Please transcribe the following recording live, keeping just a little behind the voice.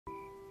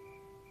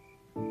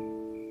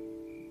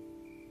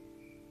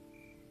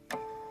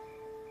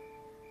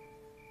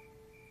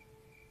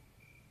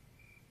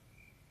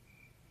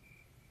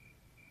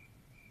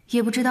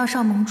也不知道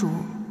少盟主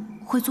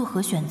会作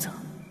何选择。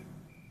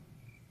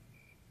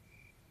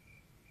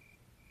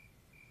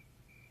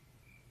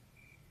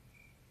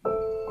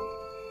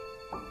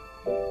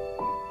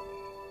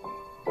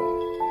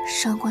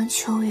上官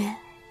秋月、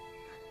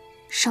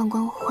上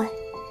官慧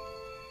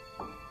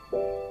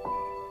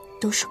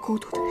都是孤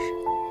独的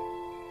人。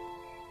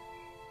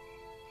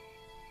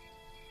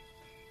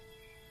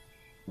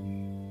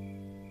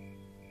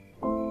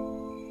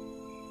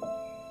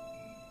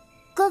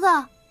哥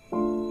哥，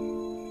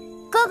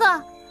哥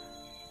哥，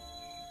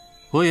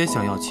我也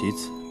想要其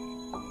子。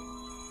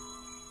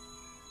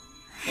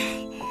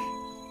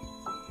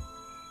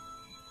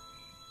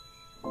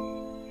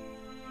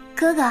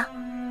哥哥。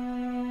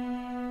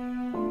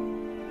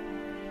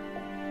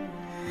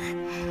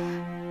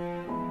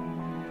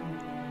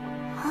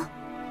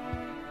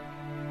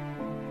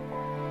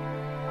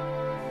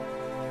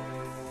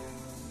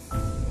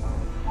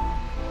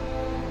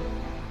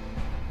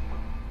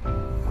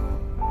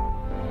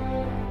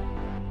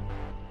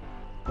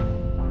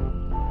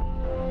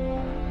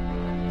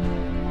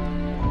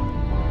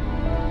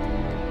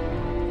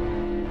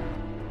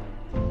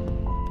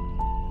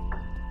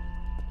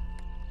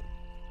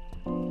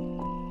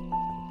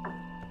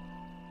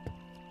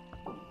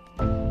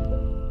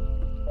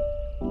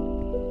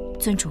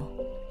尊主，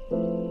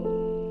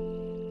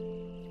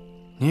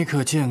你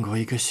可见过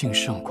一个姓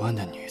上官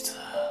的女子？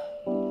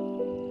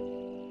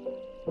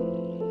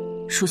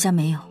属下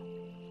没有。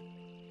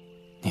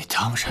你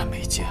当然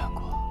没见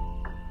过。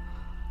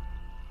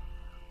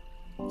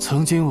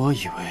曾经我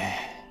以为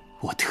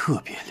我特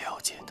别了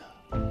解她，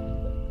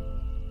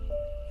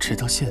直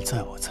到现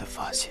在我才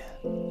发现，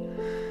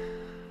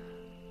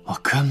我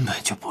根本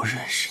就不认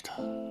识她。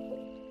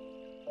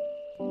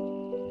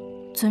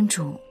尊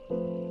主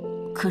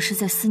可是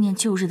在思念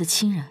旧日的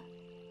亲人？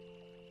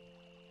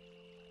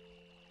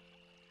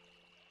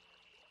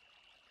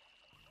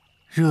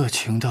热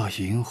情到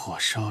引火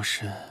烧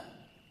身，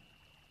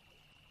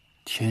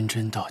天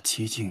真到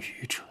接近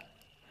愚蠢，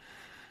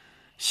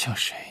像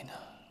谁呢？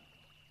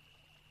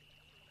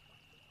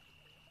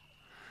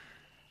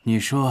你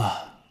说，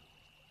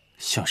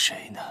像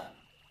谁呢？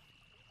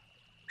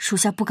属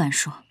下不敢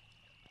说。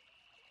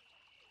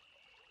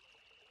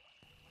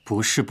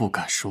不是不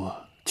敢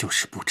说，就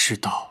是不知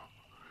道。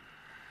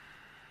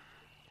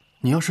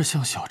你要是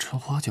像小春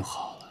花就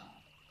好了，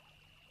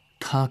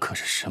她可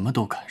是什么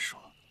都敢说，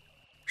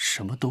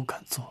什么都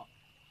敢做，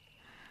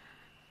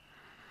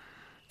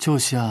就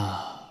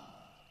像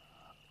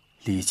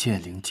李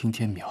建林今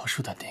天描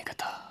述的那个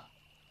她。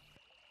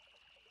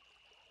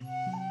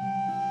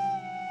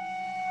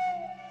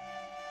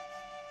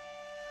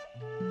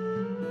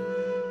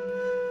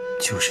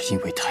就是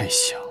因为太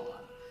想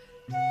了，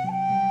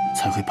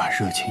才会把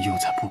热情用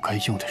在不该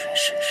用的人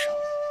身上。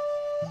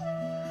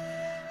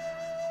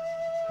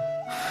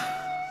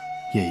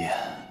叶言，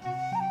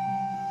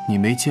你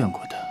没见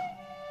过他，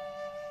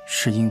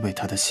是因为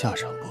他的下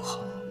场不好。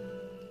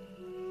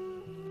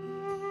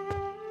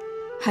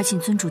还请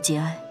尊主节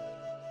哀。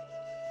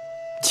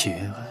节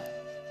哀？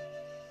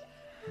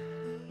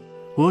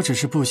我只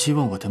是不希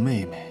望我的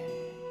妹妹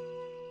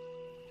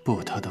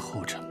步她的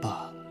后尘罢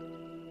了。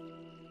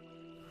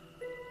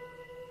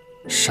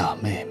傻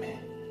妹妹，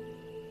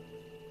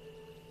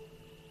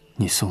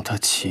你送她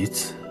棋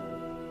子，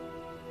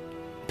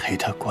陪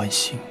她关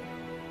心。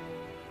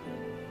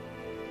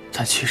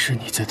但其实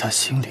你在他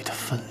心里的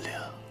分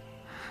量，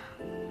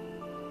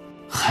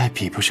还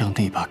比不上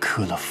那把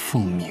刻了“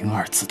凤鸣”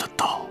二字的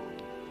刀。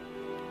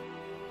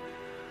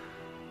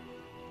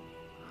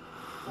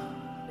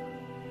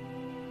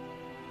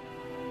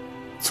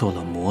做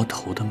了魔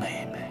头的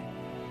妹妹，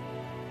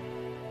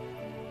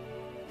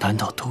难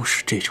道都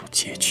是这种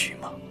结局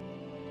吗？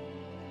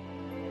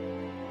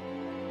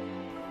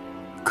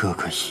哥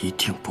哥一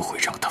定不会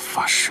让它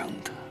发生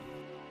的。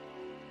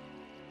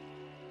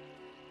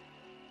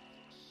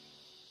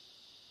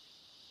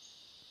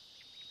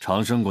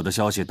长生谷的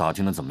消息打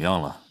听的怎么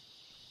样了？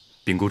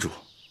禀谷主，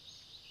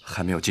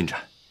还没有进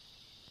展。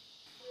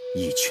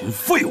一群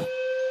废物！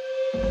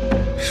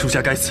属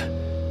下该死。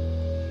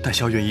待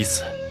萧元一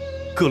死，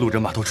各路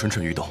人马都蠢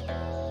蠢欲动，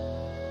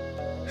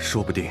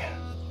说不定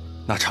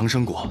那长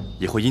生果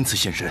也会因此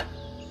现身。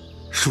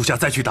属下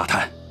再去打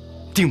探，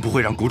定不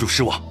会让谷主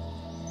失望。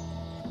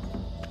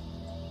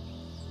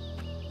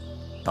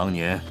当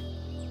年，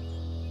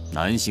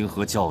南星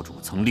河教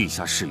主曾立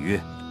下誓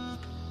约。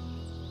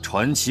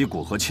传奇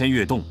谷和千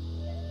月洞，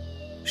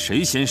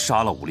谁先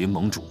杀了武林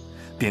盟主，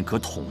便可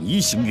统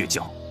一星月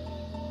教。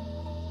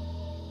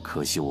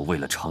可惜我为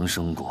了长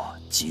生果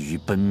急于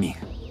奔命，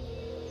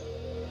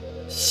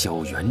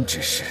萧元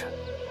之事，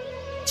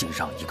竟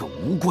让一个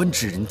无关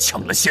之人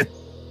抢了先。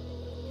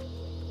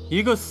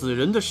一个死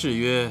人的誓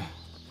约，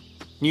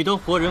你当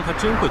活人还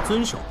真会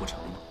遵守不成？